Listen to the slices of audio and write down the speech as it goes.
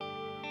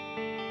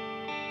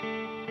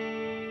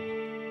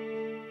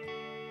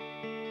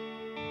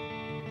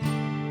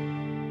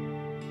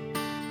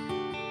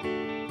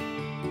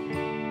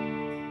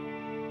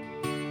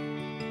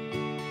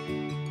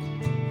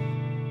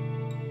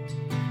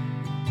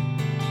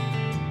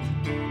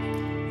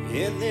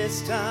in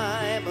this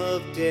time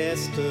of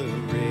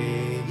desperation.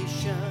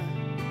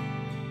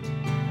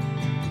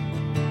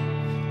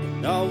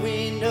 And all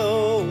we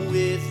know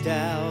is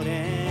doubt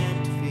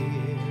and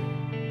fear.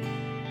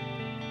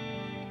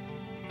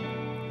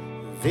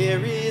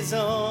 There is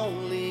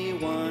only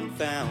one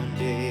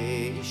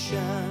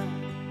foundation.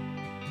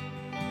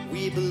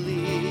 We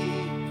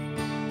believe.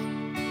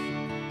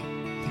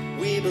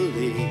 We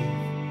believe.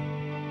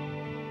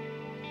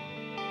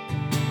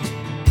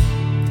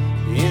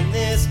 In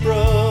this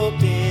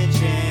broken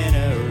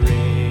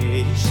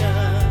generation,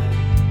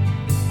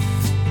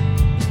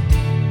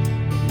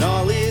 when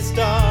all is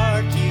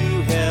dark,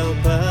 you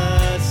help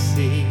us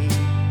see.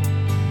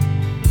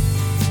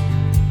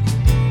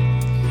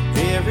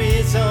 There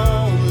is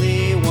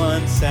only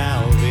one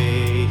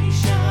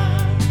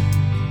salvation.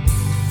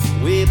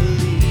 We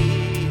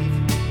believe.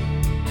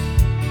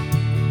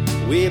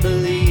 We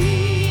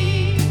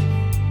believe.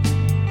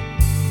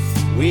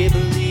 We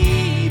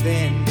believe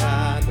in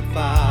God the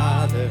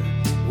Father.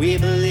 We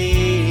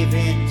believe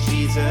in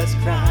Jesus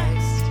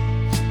Christ.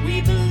 We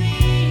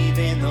believe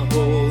in the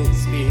Holy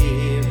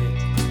Spirit,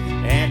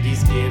 and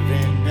He's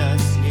given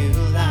us new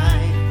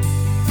life.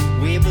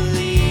 We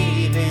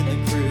believe in the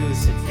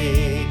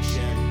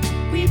crucifixion.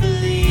 We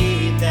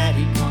believe that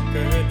He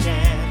conquered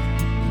death.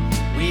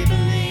 We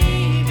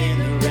believe in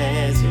the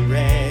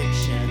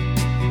resurrection,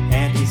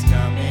 and He's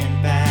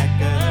coming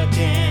back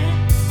again.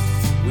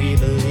 We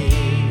believe.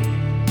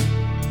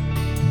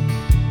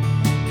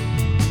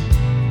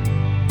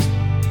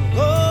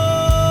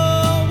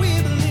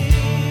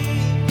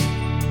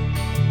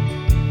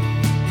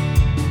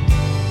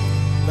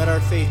 Let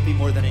our faith be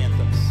more than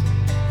anthems.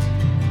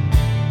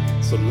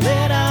 So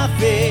let our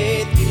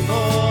faith be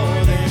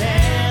more than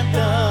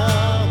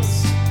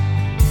anthems,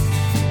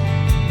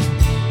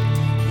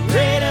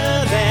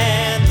 greater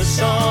than the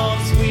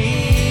songs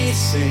we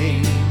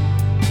sing.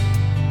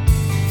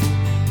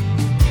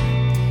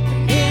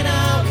 And in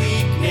our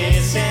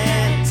weakness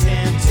and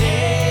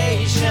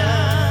temptation,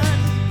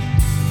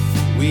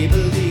 we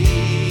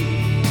believe.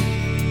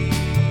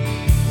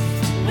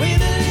 We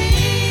believe.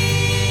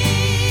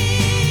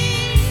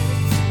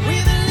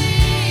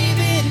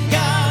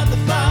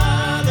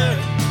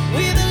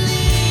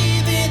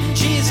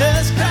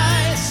 Jesus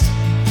Christ,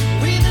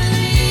 we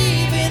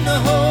believe in the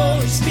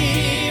Holy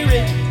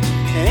Spirit,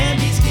 and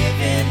He's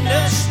given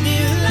us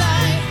new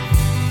life.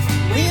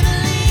 We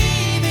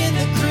believe in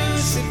the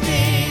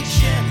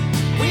crucifixion.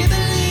 We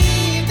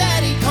believe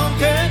that He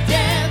conquered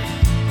death.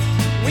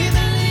 We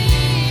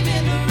believe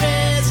in the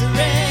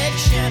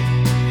resurrection,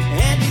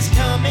 and He's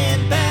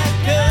coming back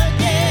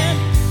again.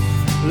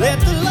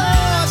 Let the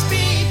lost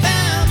be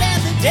found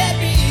and the dead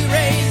be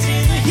raised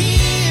in the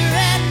here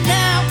and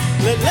now.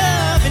 Let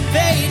love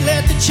invade,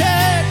 let the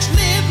church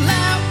live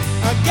loud.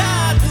 Our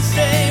God will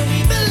say,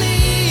 we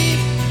believe,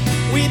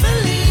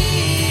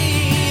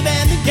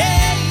 and the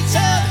gates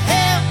of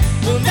hell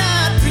will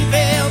not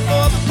prevail,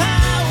 for the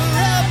power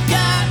of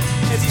God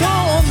has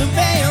torn the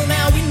veil.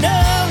 Now we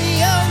know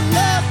your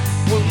love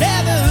will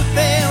never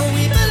fail.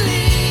 We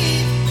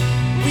believe,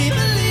 we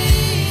believe.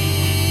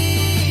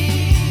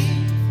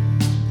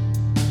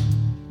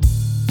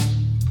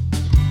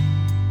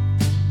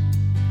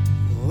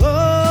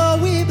 Oh,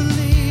 we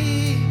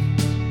believe.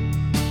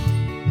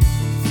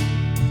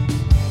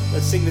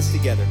 Let's sing this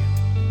together.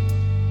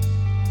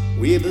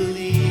 We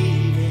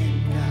believe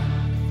in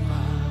God the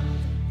Father.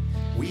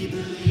 We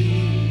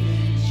believe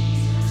in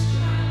Jesus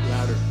Christ.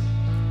 Louder.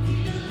 We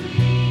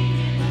believe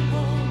in the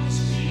Holy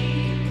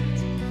Spirit,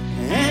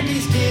 and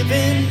He's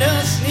given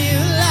us new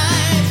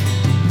life.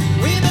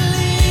 We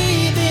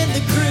believe in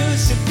the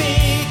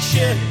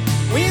crucifixion.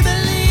 We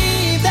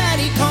believe that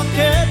He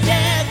conquered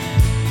death.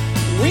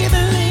 We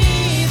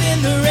believe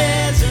in the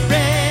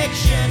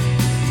resurrection,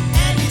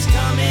 and He's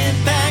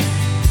coming back.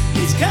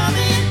 He's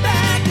coming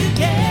back again.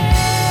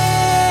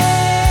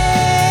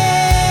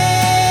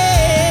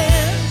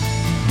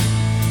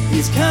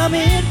 He's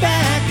coming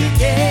back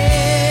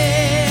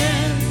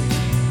again.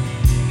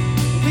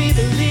 We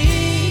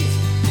believe.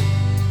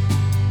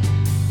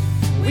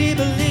 We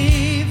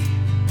believe.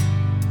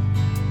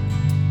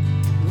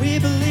 We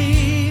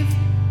believe.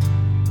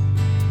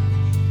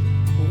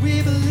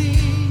 We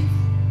believe.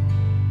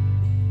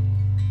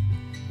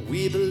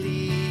 We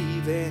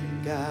believe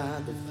in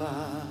God the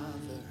Father.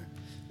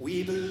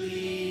 We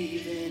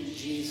believe in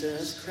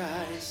Jesus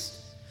Christ.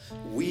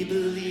 We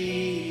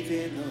believe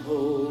in the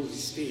Holy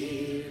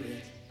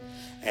Spirit,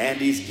 and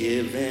He's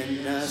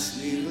given us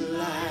new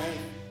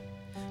life.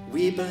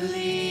 We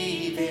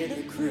believe in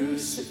the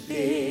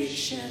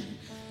crucifixion.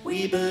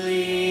 We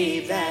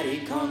believe that He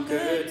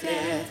conquered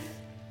death.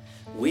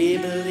 We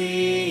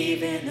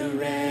believe in the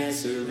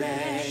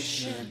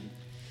resurrection,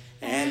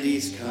 and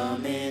He's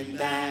coming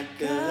back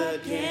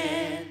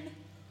again.